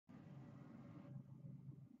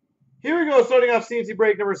Here we go, starting off C&C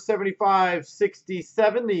break number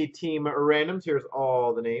 7567, the team randoms. Here's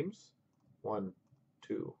all the names. 1,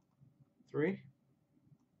 2, 3.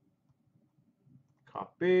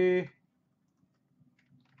 Copy.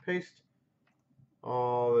 Paste.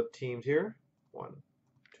 All the teams here. 1,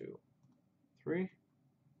 2, 3.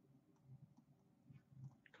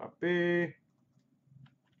 Copy.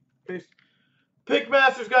 Paste.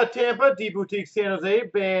 Pickmaster's got Tampa, D Boutique San Jose,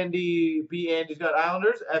 Bandy B Andy's got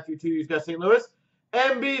Islanders, FU2's got St. Louis,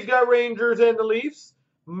 MB's got Rangers and the Leafs,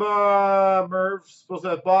 Merv's supposed to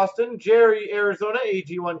have Boston, Jerry Arizona,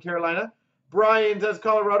 AG1 Carolina, Brian's has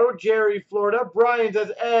Colorado, Jerry Florida, Brian's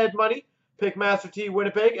has Ed Money, Pickmaster T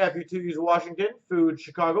Winnipeg, FU2's Washington, Food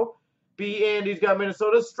Chicago, B Andy's got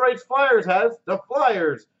Minnesota, Stripes Flyers has the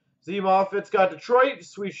Flyers, Z Moffitt's got Detroit,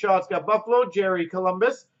 Sweet Shot's got Buffalo, Jerry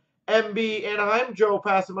Columbus, MB Anaheim, Joe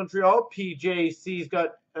Passa Montreal, PJC's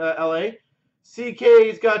got LA,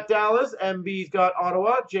 CK's got Dallas, MB's got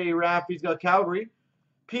Ottawa, J Raffy's got Calgary,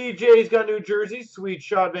 PJ's got New Jersey, Sweet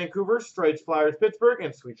Shot Vancouver, Stripes Flyers Pittsburgh,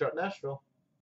 and Sweet Shot Nashville.